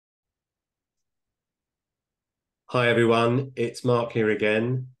Hi everyone, it's Mark here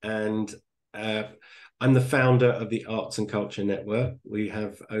again, and uh, I'm the founder of the Arts and Culture Network. We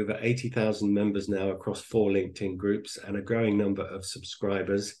have over 80,000 members now across 4 LinkedIn groups and a growing number of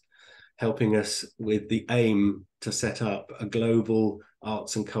subscribers, helping us with the aim to set up a global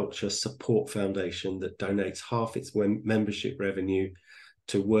arts and culture support foundation that donates half its membership revenue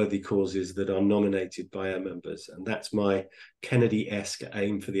to worthy causes that are nominated by our members. And that's my Kennedy-esque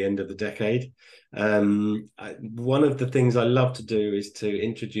aim for the end of the decade. One of the things I love to do is to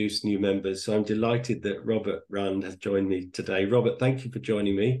introduce new members. So I'm delighted that Robert Rund has joined me today. Robert, thank you for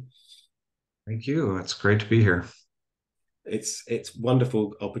joining me. Thank you. It's great to be here. It's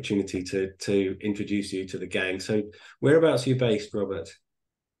wonderful opportunity to introduce you to the gang. So whereabouts are you based, Robert?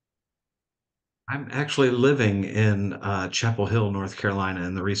 I'm actually living in Chapel Hill, North Carolina,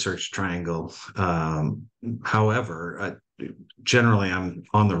 in the Research Triangle. However, generally I'm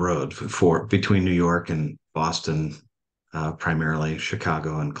on the road for between New York and Boston, primarily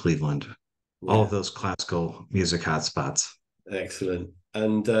Chicago and Cleveland, all of Yeah, those classical music hotspots. excellent.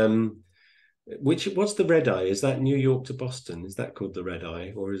 And what's the red eye? Is that New York to Boston? Is that called the red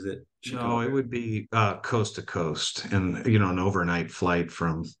eye, or is it No, it Chicago? would be coast to coast, and an overnight flight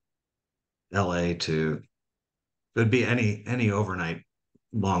from LA to it'd be any overnight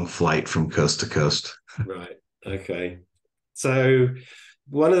long flight from coast to coast. Right. Okay. So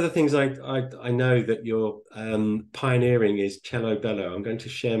one of the things I know that you're pioneering is CelloBello. I'm going to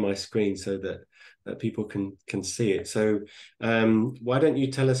share my screen so that people can see it. So why don't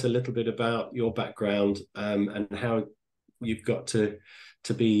you tell us a little bit about your background and how you've got to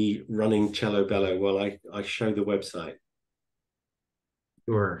be running CelloBello while I show the website.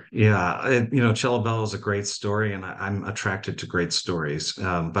 Sure. Yeah. CelloBello is a great story, and I'm attracted to great stories.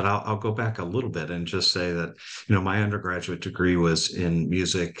 But I'll go back a little bit and just say that, my undergraduate degree was in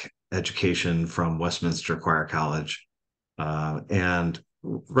music education from Westminster Choir College. And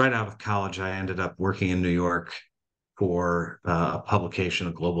right out of college, I ended up working in New York for a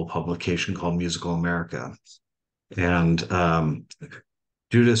global publication called Musical America. And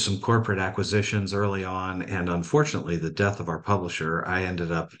due to some corporate acquisitions early on, and unfortunately the death of our publisher, I ended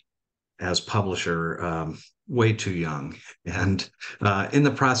up as publisher way too young. And in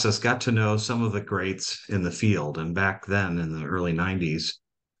the process, got to know some of the greats in the field. And back then in the early 90s,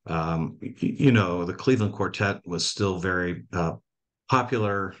 the Cleveland Quartet was still very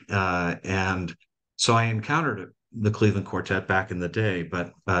popular. And so I encountered the Cleveland Quartet back in the day,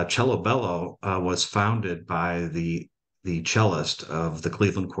 but CelloBello was founded by the cellist of the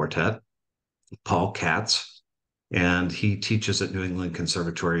Cleveland Quartet, Paul Katz, and he teaches at New England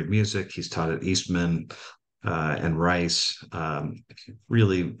Conservatory of Music. He's taught at Eastman and Rice.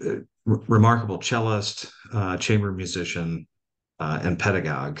 Really remarkable cellist, chamber musician, and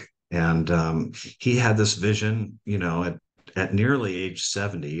pedagogue. And he had this vision, at nearly age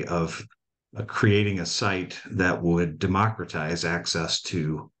 70 of creating a site that would democratize access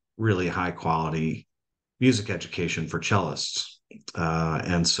to really high quality music education for cellists.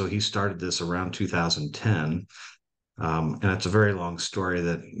 And so he started this around 2010. And it's a very long story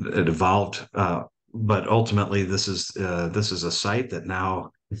that it evolved. But ultimately, this is a site that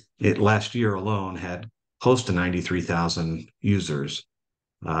now, last year alone, had close to 93,000 users.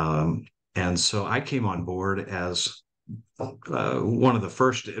 Um, and so I came on board as one of the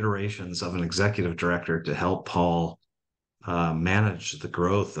first iterations of an executive director to help Paul manage the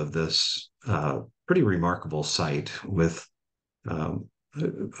growth of this pretty remarkable site with um,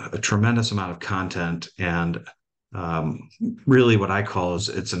 a tremendous amount of content and really what I call is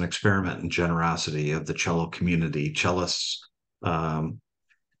it's an experiment in generosity of the cello community. Cellists um,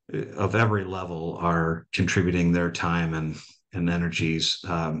 of every level are contributing their time and energies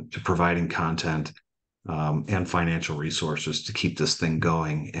to providing content and financial resources to keep this thing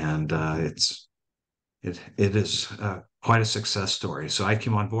going. And it is quite a success story. So I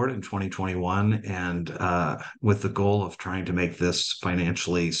came on board in 2021 and with the goal of trying to make this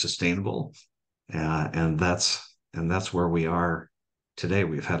financially sustainable. And that's where we are today.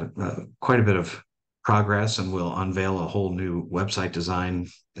 We've had quite a bit of progress, and we'll unveil a whole new website design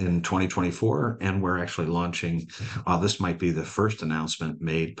in 2024. And we're actually launching. This might be the first announcement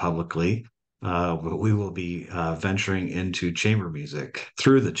made publicly, but we will be venturing into chamber music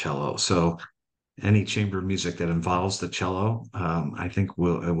through the cello. So any chamber music that involves the cello, I think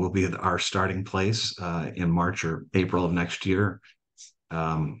will be our starting place in March or April of next year.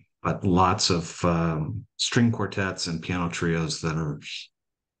 But lots of string quartets and piano trios that are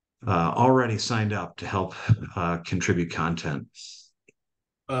already signed up to help contribute content.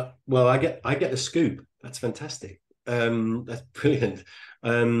 Well, I get the scoop. That's fantastic. That's brilliant.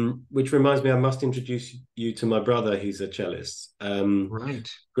 Which reminds me, I must introduce you to my brother. He's a cellist, Right.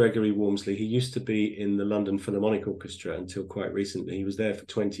 Gregory Wormsley. He used to be in the London Philharmonic Orchestra until quite recently. He was there for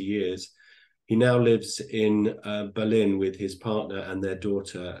 20 years. He now lives in Berlin with his partner and their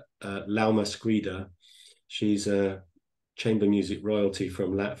daughter, Lauma Skrida. She's a chamber music royalty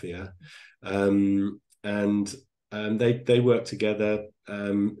from Latvia, and they work together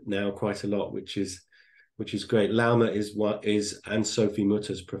now quite a lot, which is great. Lauma is and Sophie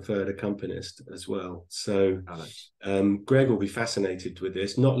Mutter's preferred accompanist as well. So Greg will be fascinated with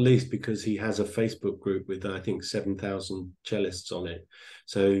this, not least because he has a Facebook group with I think 7,000 cellists on it.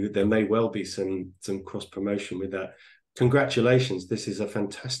 So there may well be some cross promotion with that. Congratulations! This is a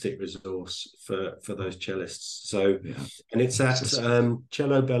fantastic resource for those cellists. So, yeah. And it's at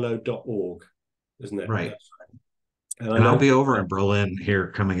CelloBello.org, isn't it? Right. And I'll be over in Berlin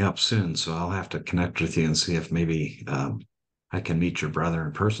here coming up soon, so I'll have to connect with you and see if maybe I can meet your brother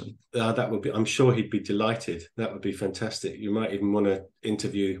in person. That would be. I'm sure he'd be delighted. That would be fantastic. You might even want to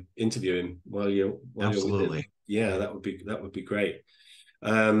interview him while you're Absolutely. with him. Yeah, that would be great.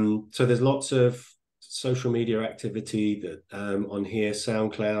 So there's lots of social media activity that on here,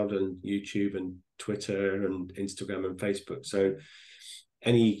 SoundCloud and YouTube and Twitter and Instagram and Facebook. So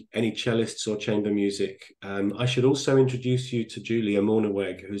any cellists or chamber music. I should also introduce you to Julia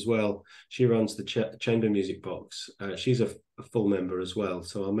Mornaweg, who as well, she runs the chamber music box. She's a full member as well,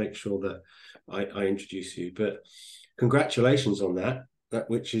 so I'll make sure that I introduce you. But congratulations on that,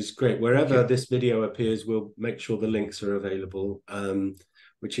 which is great. Wherever this video appears, we'll make sure the links are available,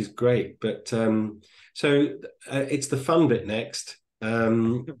 which is great. But so it's the fun bit next.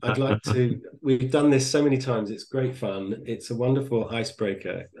 I'd like to, we've done this so many times, it's great fun, it's a wonderful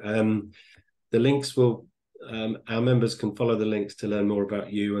icebreaker. The links will, our members can follow the links to learn more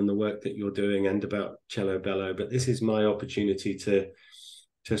about you and the work that you're doing and about CelloBello, but this is my opportunity to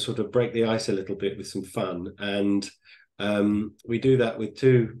sort of break the ice a little bit with some fun, and we do that with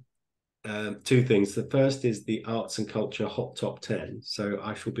two things. The first is the arts and culture hot top 10, so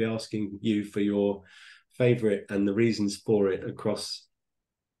I shall be asking you for your favorite and the reasons for it across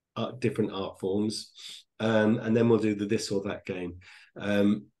different art forms, and then we'll do the this or that game.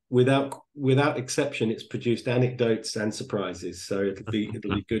 Without exception, it's produced anecdotes and surprises, so it'll be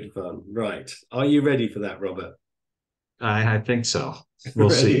good fun. Right, are you ready for that, Robert? I think so. We'll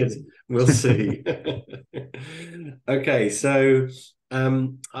see. We'll see. Okay, so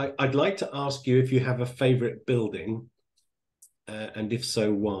I'd like to ask you if you have a favorite building, and if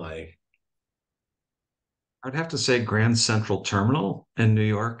so, why? I'd have to say Grand Central Terminal in New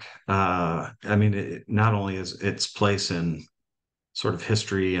York. I mean, not only is its place in sort of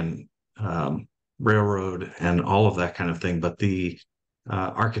history and railroad and all of that kind of thing, but the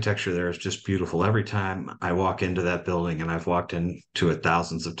architecture there is just beautiful. Every time I walk into that building, and I've walked into it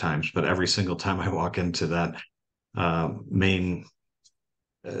thousands of times, but every single time I walk into that main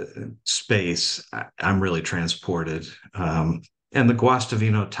space, I'm really transported. And the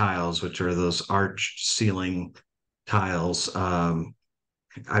Guastavino tiles, which are those arch ceiling tiles.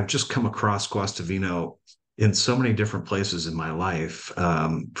 I've just come across Guastavino in so many different places in my life,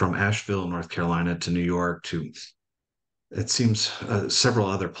 from Asheville, North Carolina, to New York, to it seems several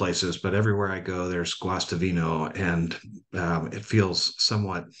other places, but everywhere I go, there's Guastavino, and it feels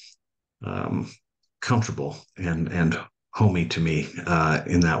somewhat comfortable and homey to me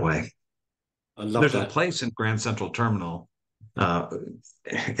in that way. I love There's that. a place in Grand Central Terminal,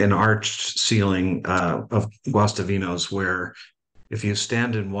 an arched ceiling of Guastavinos, where if you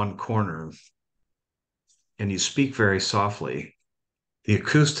stand in one corner and you speak very softly, the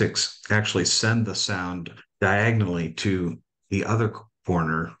acoustics actually send the sound diagonally to the other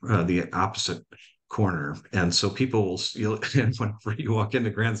corner, the opposite corner. And so whenever you walk into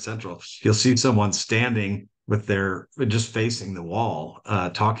Grand Central, you'll see someone standing with their just facing the wall,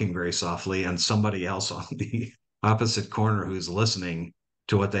 talking very softly, and somebody else on the opposite corner who's listening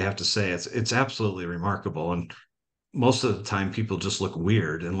to what they have to say. It's absolutely remarkable. And most of the time people just look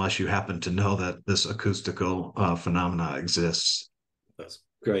weird unless you happen to know that this acoustical phenomena exists. That's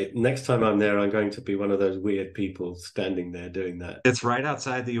great. Next time I'm there, I'm going to be one of those weird people standing there doing that. It's right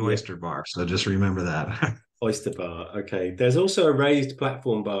outside the oyster bar, so just remember that. Oyster bar. Okay. There's also a raised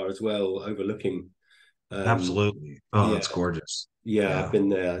platform bar as well, overlooking. Absolutely. Oh, it's gorgeous. Yeah, I've been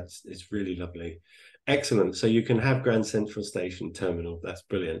there. It's really lovely. Excellent. So you can have Grand Central Station Terminal. That's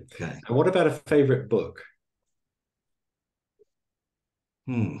brilliant. Okay. And what about a favorite book?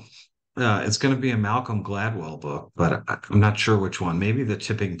 It's going to be a Malcolm Gladwell book, but I'm not sure which one. Maybe The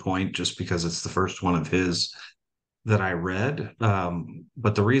Tipping Point, just because it's the first one of his that I read.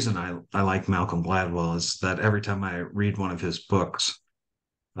 But the reason I like Malcolm Gladwell is that every time I read one of his books,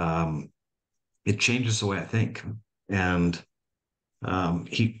 it changes the way I think. And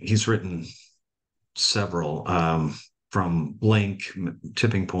he's written several from Blink,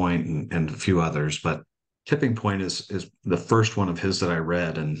 Tipping Point, and a few others, but Tipping Point is the first one of his that I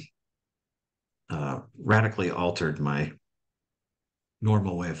read and radically altered my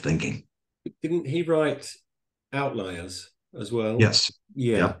normal way of thinking. Didn't he write Outliers as well? Yes.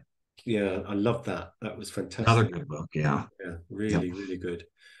 Yeah, Yep. yeah, I love that. That was Another fantastic. good book. Yeah. Yeah, Yep. really, really good.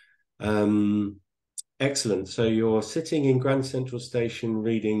 Um, Excellent. So you're sitting in Grand Central Station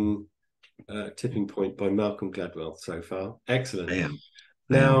reading Tipping Point by Malcolm Gladwell so far. I Excellent. am.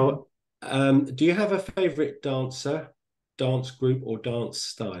 I am. Now, do you have a favorite dancer, dance group, or dance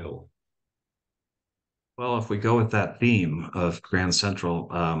style? Well, if we go with that theme of Grand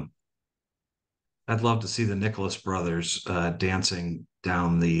Central, I'd love to see the Nicholas brothers dancing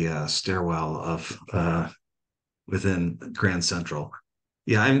down the stairwell of within Grand Central.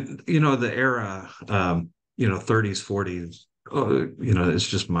 Yeah, the era, 30s, 40s, it's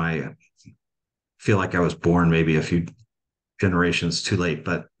just feel like I was born maybe a few generations too late.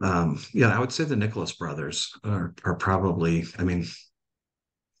 But yeah, I would say the Nicholas brothers are probably, I mean,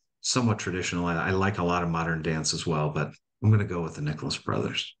 somewhat traditional. I like a lot of modern dance as well, but I'm going to go with the Nicholas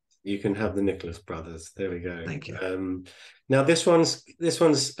brothers. You can have the Nicholas brothers. There we go. Thank you. Now this one's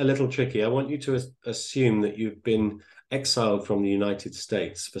a little tricky. I want you to assume that you've been exiled from the United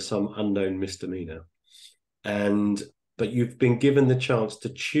States for some unknown misdemeanor, and but you've been given the chance to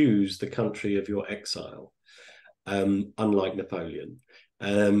choose the country of your exile, unlike Napoleon.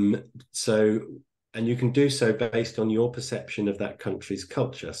 Um, so, and you can do so based on your perception of that country's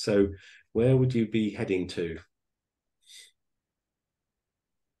culture. So, where would you be heading to?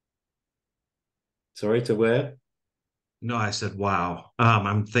 Sorry, to where? No, I said, wow.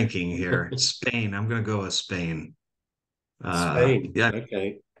 I'm thinking here, Spain. I'm going to go with Spain. Spain. Yeah,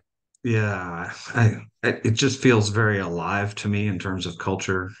 Okay. yeah. It just feels very alive to me in terms of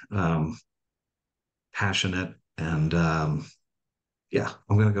culture, passionate, and yeah,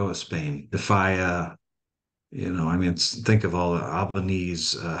 I'm going to go with Spain. If I, I mean, think of all the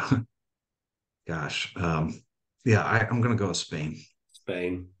Albanese. Gosh, yeah, I'm going to go with Spain.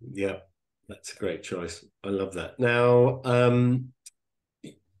 Spain. Yeah, that's a great choice. I love that. Now,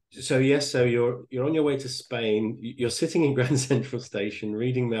 so yes, so you're on your way to Spain. You're sitting in Grand Central Station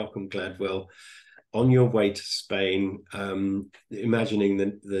reading Malcolm Gladwell on your way to Spain, imagining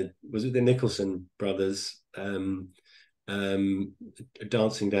the was it the Nicholson brothers um,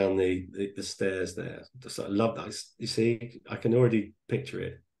 dancing down the stairs there. Just, I love that. You see, I can already picture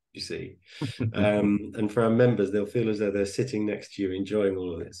it. You see, and for our members, they'll feel as though they're sitting next to you, enjoying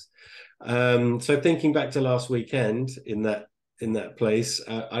all of this. So thinking back to last weekend in that place,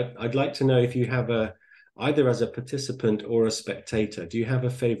 I'd like to know if you have either as a participant or a spectator. Do you have a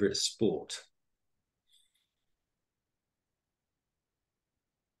favorite sport?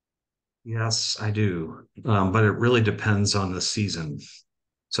 Yes, I do. But it really depends on the season.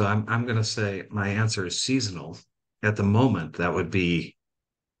 So I'm going to say my answer is seasonal. At the moment, that would be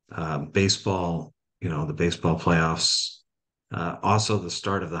baseball, the baseball playoffs, also the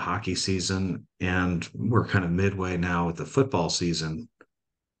start of the hockey season, and we're kind of midway now with the football season.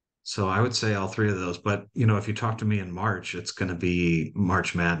 So I would say all three of those. But if you talk to me in March, it's going to be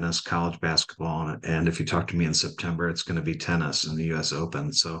March Madness, college basketball, and if you talk to me in September, it's going to be tennis and the U.S.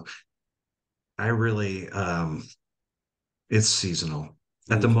 Open. So I really, it's seasonal.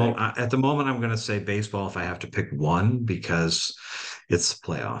 Okay. At the moment, I'm going to say baseball if I have to pick one because it's the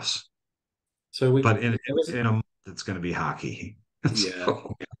playoffs. So But there was in a month, it's going to be hockey. yeah.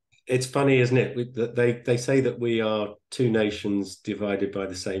 So, It's funny, isn't it? That they say that we are two nations divided by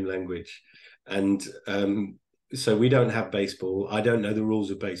the same language, and so we don't have baseball. I don't know the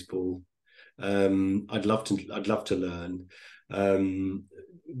rules of baseball. I'd love to learn. Um,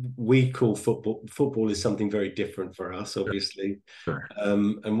 we call football is something very different for us, obviously. sure.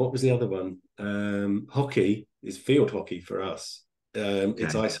 And what was the other one? Hockey is field hockey for us. It's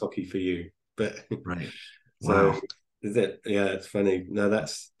Okay. ice hockey for you, but Right. so Wow. is it? Yeah, it's funny. No,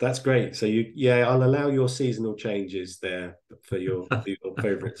 that's great. So yeah, I'll allow your seasonal changes there for your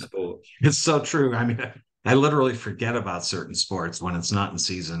favorite sport. It's so true. I mean, I literally forget about certain sports when it's not in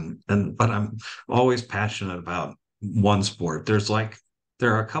season, but I'm always passionate about one sport.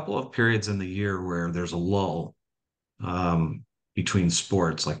 There are a couple of periods in the year where there's a lull um, between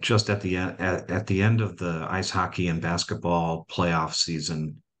sports, like just at the end of the ice hockey and basketball playoff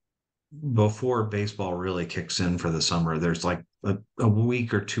season, before baseball really kicks in for the summer. There's like a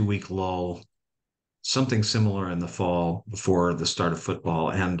week or 2 week lull, something similar in the fall before the start of football,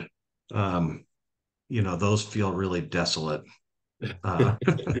 and um, those feel really desolate. uh,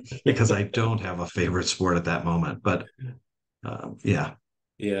 because I don't have a favorite sport at that moment. But yeah,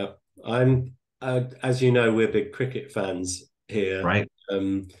 Yeah, I'm. As you know, we're big cricket fans here. right.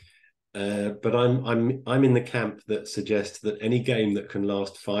 Um, but I'm in the camp that suggests that any game that can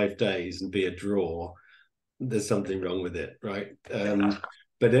last 5 days and be a draw, there's something wrong with it, right?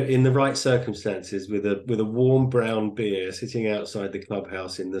 But in the right circumstances, with a warm brown beer sitting outside the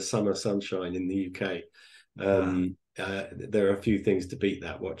clubhouse in the summer sunshine in the UK, there are a few things to beat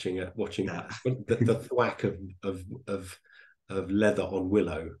that. Watching Yeah, the thwack of leather on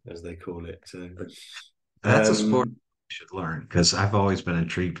willow, as they call it. So, that's a sport um, I should learn because I've always been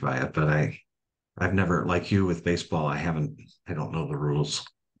intrigued by it, but I've never, like you with baseball, I don't know the rules.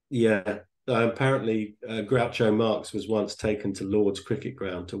 yeah. Apparently, Groucho Marx was once taken to Lord's cricket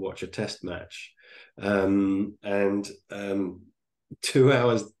ground to watch a test match. And 2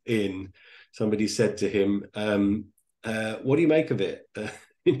 hours in, somebody said to him, what do you make of it?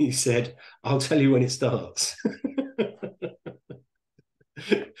 And he said, I'll tell you when it starts.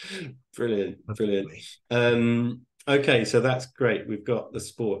 Brilliant, brilliant. Okay, so that's great. We've got the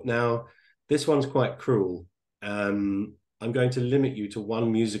sport. Now, this one's quite cruel. I'm going to limit you to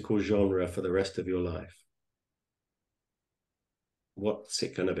one musical genre for the rest of your life. What's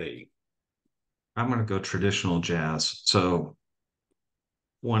it going to be? I'm going to go traditional jazz. So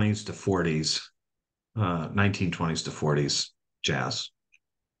 20s to 40s, 1920s to 40s jazz.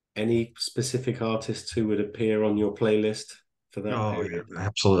 Any specific artists who would appear on your playlist for that Oh, yeah, period?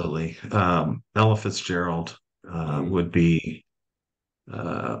 absolutely. Ella Fitzgerald Mm, would be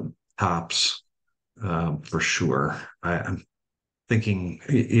uh, tops for sure. I'm thinking,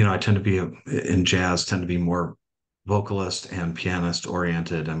 I tend to be in jazz, tend to be more vocalist and pianist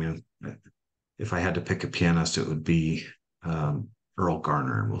oriented. I mean, if I had to pick a pianist, it would be Earl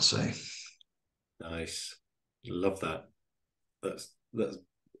Garner, we'll say. nice. Love that. That's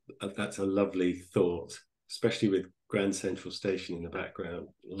that's a lovely thought, especially with Grand Central Station in the background.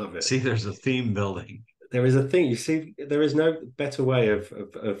 Love it. See, there's a theme building. There is a thing, you see, there is no better way of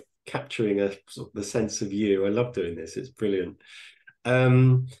capturing the sense of you. I love doing this. It's brilliant.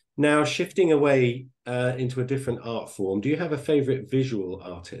 Now, shifting away into a different art form, do you have a favorite visual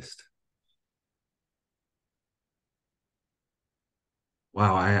artist?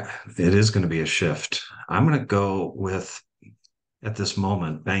 Wow, it is going to be a shift. I'm going to go with at this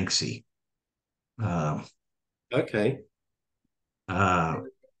moment Banksy. Uh, Okay. uh,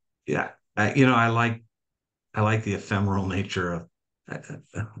 yeah, I like the ephemeral nature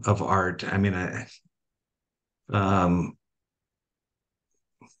of art. I mean, um,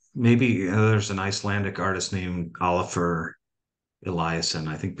 maybe there's an Icelandic artist named Olafur Eliasson.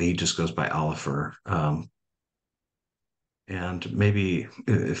 I think he just goes by Olafur. And maybe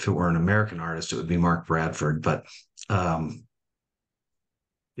if it were an American artist, it would be Mark Bradford. But um,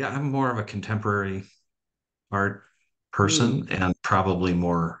 yeah, I'm more of a contemporary art Hmm. person and probably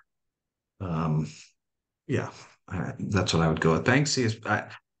more, um, yeah, that's what I would go with. Banksy is,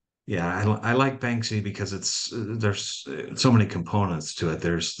 yeah, I like Banksy because there's so many components to it.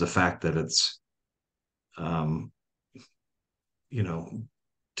 There's the fact that it's, um, you know,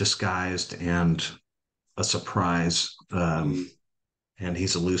 disguised and a surprise, Hmm. and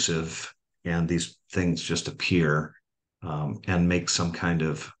he's elusive, and these things just appear and make some kind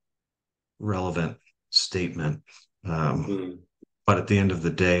of relevant statement. Um, Hmm. but at the end of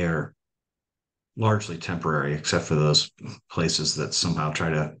the day, are largely temporary, except for those places that somehow try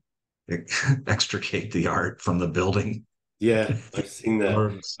to extricate the art from the building. Yeah, I've seen that.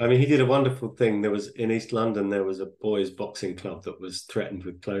 I mean, he did a wonderful thing. There was in East London, there was a boys' boxing club that was threatened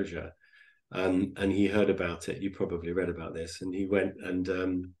with closure. And he heard about it. You probably read about this, and he went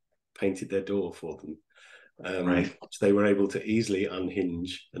and painted their door for them, Right. which they were able to easily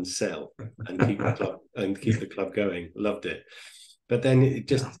unhinge and sell and keep the club going. Loved it. But then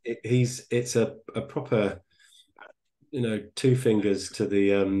Yeah, it's a proper, two fingers to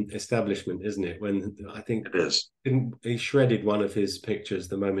the establishment, isn't it? When I think it is. he shredded one of his pictures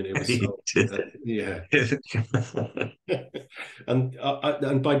the moment it was He sold. did. Yeah.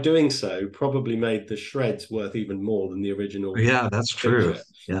 And by doing so, probably made the shreds worth even more than the original Yeah, that's true. picture.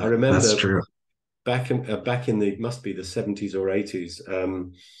 I Yeah, that's remember true. back in the must be the 70s or 80s.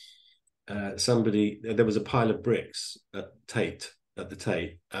 Somebody there was a pile of bricks at the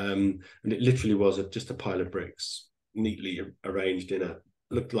Tate, and it literally was just a pile of bricks neatly arranged in a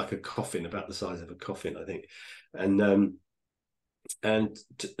looked like a coffin about the size of a coffin, I think, and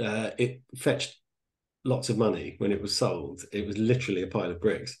it fetched lots of money when it was sold. It was literally a pile of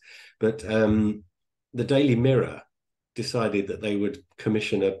bricks. But the Daily Mirror decided that they would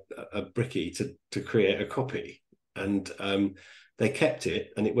commission a brickie to create a copy. And they kept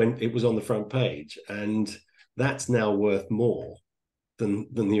it, and it was on the front page, and that's now worth more than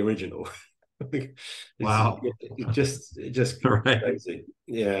the original. it's Wow. it just Right. crazy.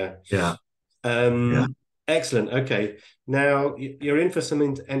 Yeah. Yeah. Yeah. Um, Excellent. Okay. Now you're in for some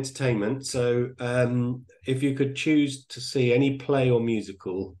entertainment. So, if you could choose to see any play or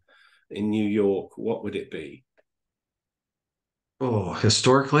musical in New York, what would it be? Oh,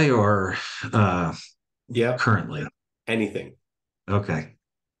 historically or uh Yep. currently? Anything. Okay.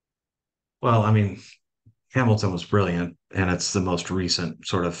 Well, I mean, Hamilton was brilliant, and it's the most recent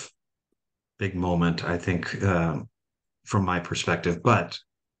sort of big moment, I think, from my perspective. But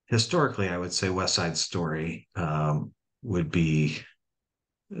historically, I would say West Side Story would be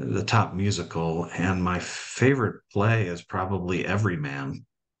the top musical, and my favorite play is probably Everyman.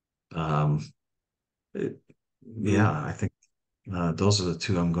 Um, it- yeah, Mm, I think those are the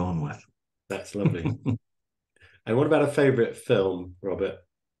two I'm going with. that's lovely. And what about a favorite film, Robert?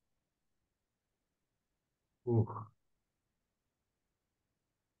 Ooh.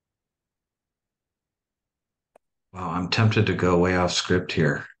 Wow, I'm tempted to go way off script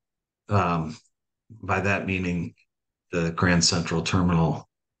here. Um, by that meaning the Grand Central Terminal.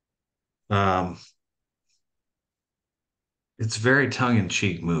 Um, it's a very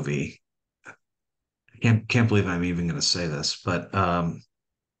tongue-in-cheek movie. Can't believe I'm even going to say this, but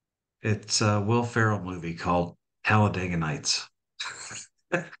it's a Will Ferrell movie called Talladega Nights.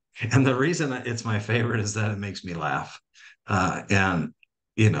 And the reason it's my favorite is that it makes me laugh. And,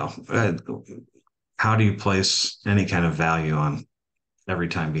 you know, how do you place any kind of value on every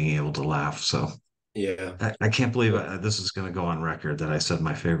time being able to laugh? So Yeah. I can't believe this is going to go on record that I said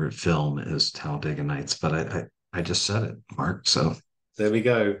my favorite film is Talladega Nights, but I just said it, Mark. So There we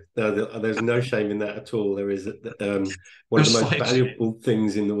go. There's no shame in that at all. There is one of the there's most like, valuable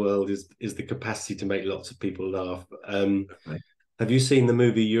things in the world is the capacity to make lots of people laugh. Have you seen the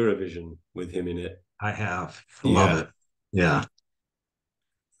movie Eurovision with him in it? I have love Yeah. it.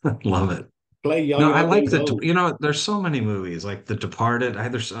 Yeah, love it. Play No, young, I ugly, like and that. gold. There's so many movies like The Departed.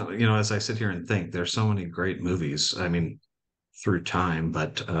 As I sit here and think, there's so many great movies. I mean, through time,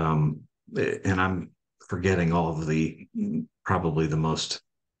 but and I'm forgetting all of the probably the most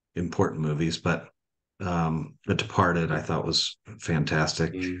important movies, but The Departed I thought was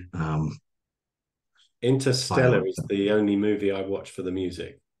fantastic. Mm. Um, Interstellar Violent. is the only movie I watch for the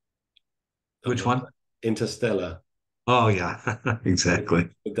music. I Which love one? that. Interstellar. Oh yeah, exactly.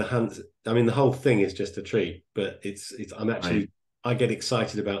 With the hunt. I mean, the whole thing is just a treat, but it's I'm Right. actually I get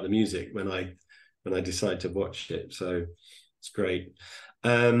excited about the music when I decide to watch it. So it's great.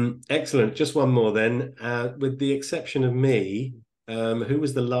 Excellent. Just one more then. With the exception of me, who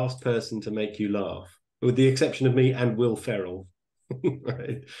was the last person to make you laugh? With the exception of me and Will Ferrell,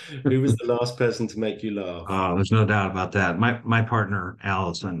 right? Who was the last person to make you laugh? There's no doubt about that. My partner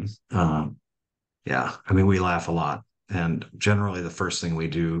Allison. Yeah, I mean we laugh a lot, and generally the first thing we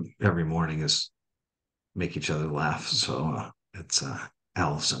do every morning is make each other laugh. So it's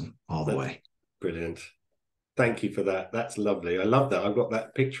Allison all the That's way. brilliant. Thank you for that. That's lovely. I love that. I've got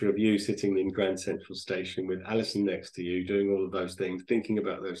that picture of you sitting in Grand Central Station with Alison next to you, doing all of those things, thinking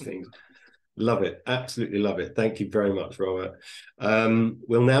about those things. Love it. Absolutely love it. Thank you very much, Robert.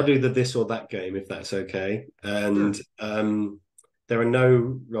 We'll now do the this or that game, if that's okay. And Sure. there are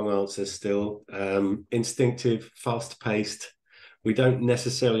no wrong answers still. Instinctive, fast paced. We don't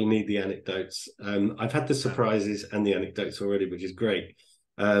necessarily need the anecdotes. I've had the surprises and the anecdotes already, which is great.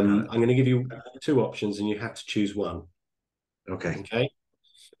 Got it. I'm going to give you two options and you have to choose one. Okay. Okay.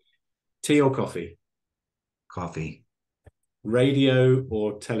 Tea or coffee? Coffee, Radio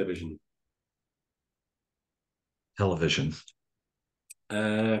or television? television,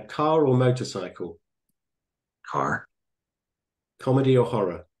 Car or motorcycle? car, Comedy or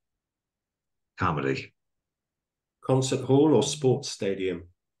horror? comedy, Concert hall or sports stadium?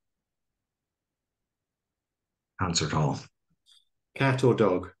 concert hall, Cat or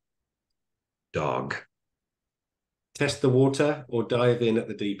dog? dog, Test the water or dive in at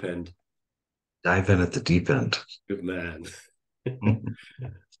the deep end? dive in at the deep end. Good man.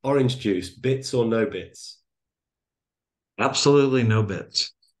 Orange juice, bits or no bits? Absolutely no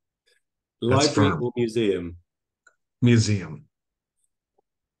bits. That's Library firm. or museum? Museum,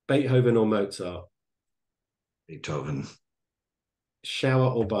 Beethoven or Mozart? Beethoven,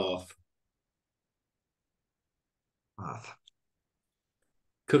 Shower or bath? Bath,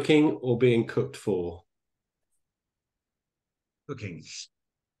 Cooking or being cooked for? cooking,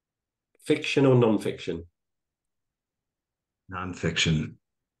 Fiction or non-fiction? nonfiction,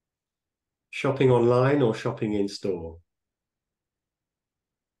 Shopping online or shopping in store?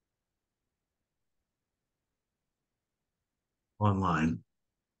 Online.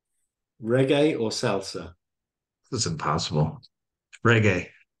 Reggae or salsa? This is impossible. Reggae.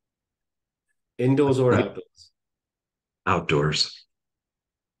 Indoors or outdoors? Outdoors.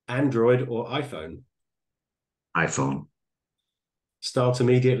 Android or iPhone? iPhone. Start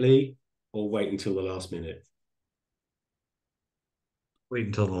immediately or wait until the last minute? Wait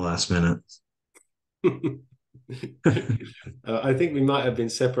until the last minute. I think we might have been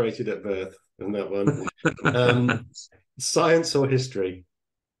separated at birth on that one. Science or history?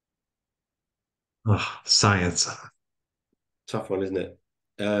 Oh, science. Tough one, isn't it?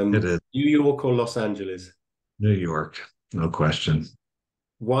 It is. New York or Los Angeles? New York. No question.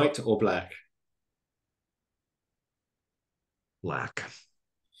 White or black? Black.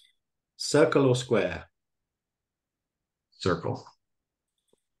 Circle or square? Circle.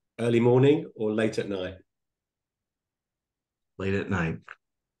 Early morning or late at night? Late at night.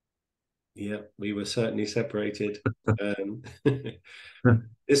 Yeah, we were certainly separated.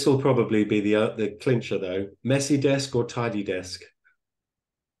 This will probably be the clincher, though. Messy desk or tidy desk?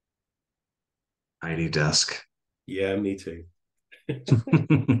 Tidy desk. Yeah, me too.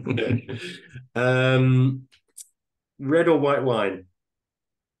 Red or white wine?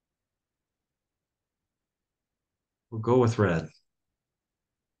 We'll go with red.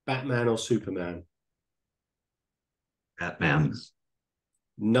 Batman or Superman? Batman.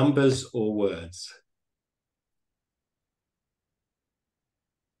 Numbers or words?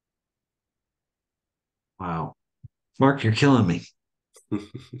 Wow. Mark, you're killing me.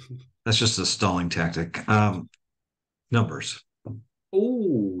 That's just a stalling tactic. Numbers.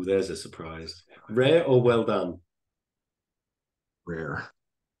 Oh, there's a surprise. Rare or well done? Rare.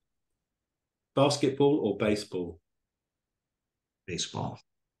 Basketball or baseball? Baseball.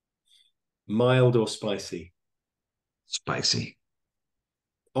 Mild or spicy? Spicy.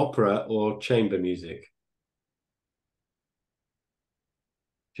 Opera or chamber music?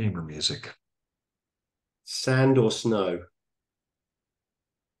 Chamber music. Sand or snow?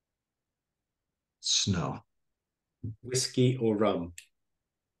 Snow. Whiskey or rum?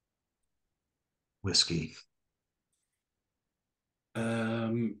 Whiskey.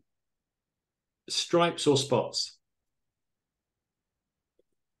 Stripes or spots?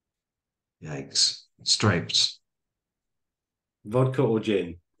 Yikes. Stripes. Vodka or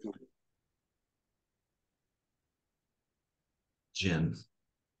gin? Gin.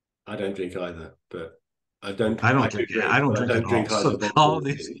 I don't drink either, but I don't. I I don't do drink. I don't but I drink at don't all. drink either So vodka all or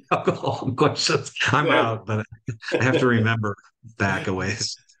these gin. alcohol questions, I'm out. But I have to remember back a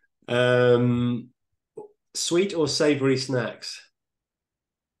ways. Um, Sweet or savory snacks?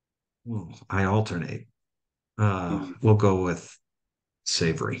 Ooh, I alternate. Mm. We'll go with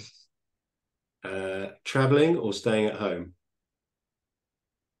savory. Traveling or staying at home?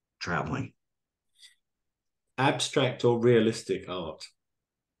 Traveling. Abstract or realistic art?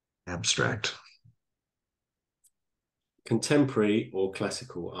 Abstract. Contemporary or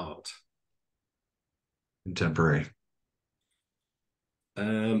classical art? Contemporary.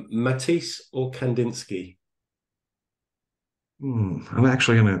 Matisse or Kandinsky? I'm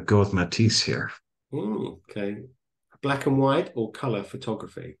actually going to go with Matisse here. Okay. Black and white or color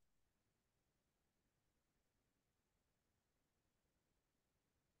photography?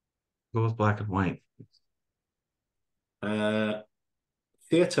 Go with black and white. Uh,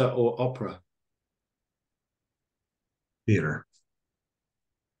 Theatre or opera? Theater.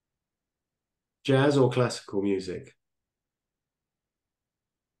 Jazz or classical music?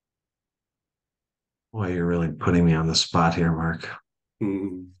 Boy, you're really putting me on the spot here, Mark.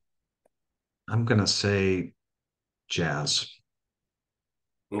 Hmm. I'm going to say jazz.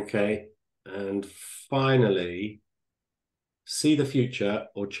 Okay. And finally, see the future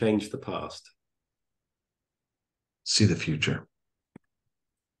or change the past? See the future.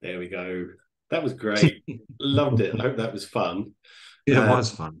 There we go. That was great. Loved it. I hope that was fun. It Uh,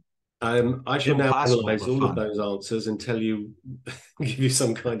 was fun. I shall now Impossible, analyze but all of fun. those answers and tell you, give you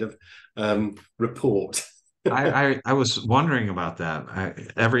some kind of report. I was wondering about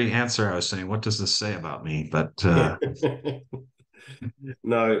that. Every answer I was saying, what does this say about me? But Yeah.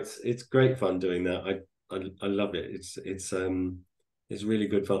 No, it's great fun doing that. I love it. It's really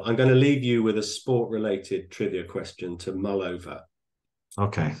good fun. I'm going to leave you with a sport related trivia question to mull over.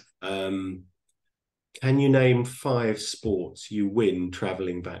 okay. Um, can you name 5 sports you win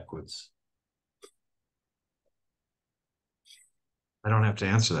traveling backwards? I don't have to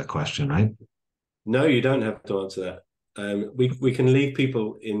answer that question, right? No, you don't have to answer that. We can leave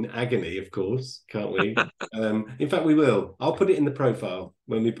people in agony, of course, can't we? In fact, we will. I'll put it in the profile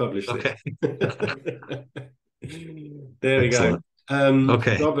when we publish this. Okay. There we go. Excellent.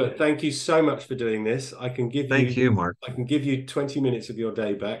 Okay. Robert, thank you so much for doing this. Thank you, Mark. I can give you 20 minutes of your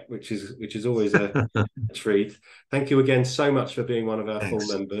day back, which is always a treat. Thank you again so much for being one of our full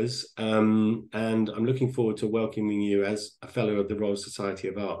Thanks. members. And I'm looking forward to welcoming you as a fellow of the Royal Society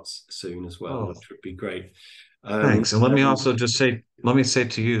of Arts soon as well, Oh, which would be great. thanks. And let me also just say, let me say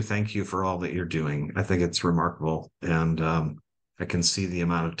to you, thank you for all that you're doing. I think it's remarkable. And I can see the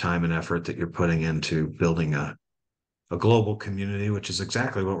amount of time and effort that you're putting into building a global community, which is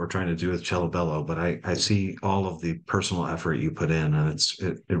exactly what we're trying to do with CelloBello. But I see all of the personal effort you put in, and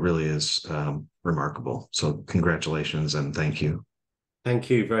it really is remarkable. So congratulations and thank you. Thank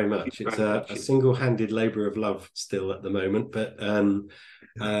you very much. It's a single-handed labor of love still at the moment, but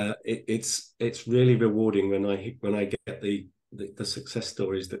it's really rewarding when I get the success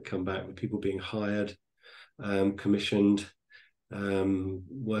stories that come back with people being hired, commissioned,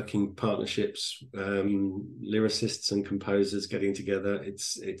 working partnerships, lyricists and composers getting together.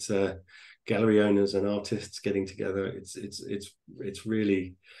 It's gallery owners and artists getting together. It's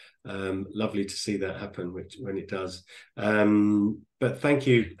really lovely to see that happen when it does. But thank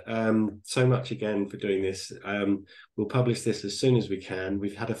you so much again for doing this. We'll publish this as soon as we can.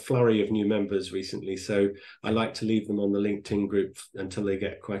 We've had a flurry of new members recently, so I like to leave them on the LinkedIn group until they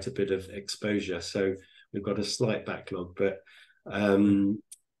get quite a bit of exposure. So we've got a slight backlog, but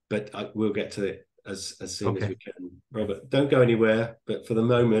we'll get to it as soon as Okay. we can. Robert, don't go anywhere, but for the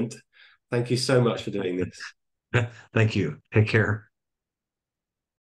moment, thank you so much for doing this. Thank you. Take care.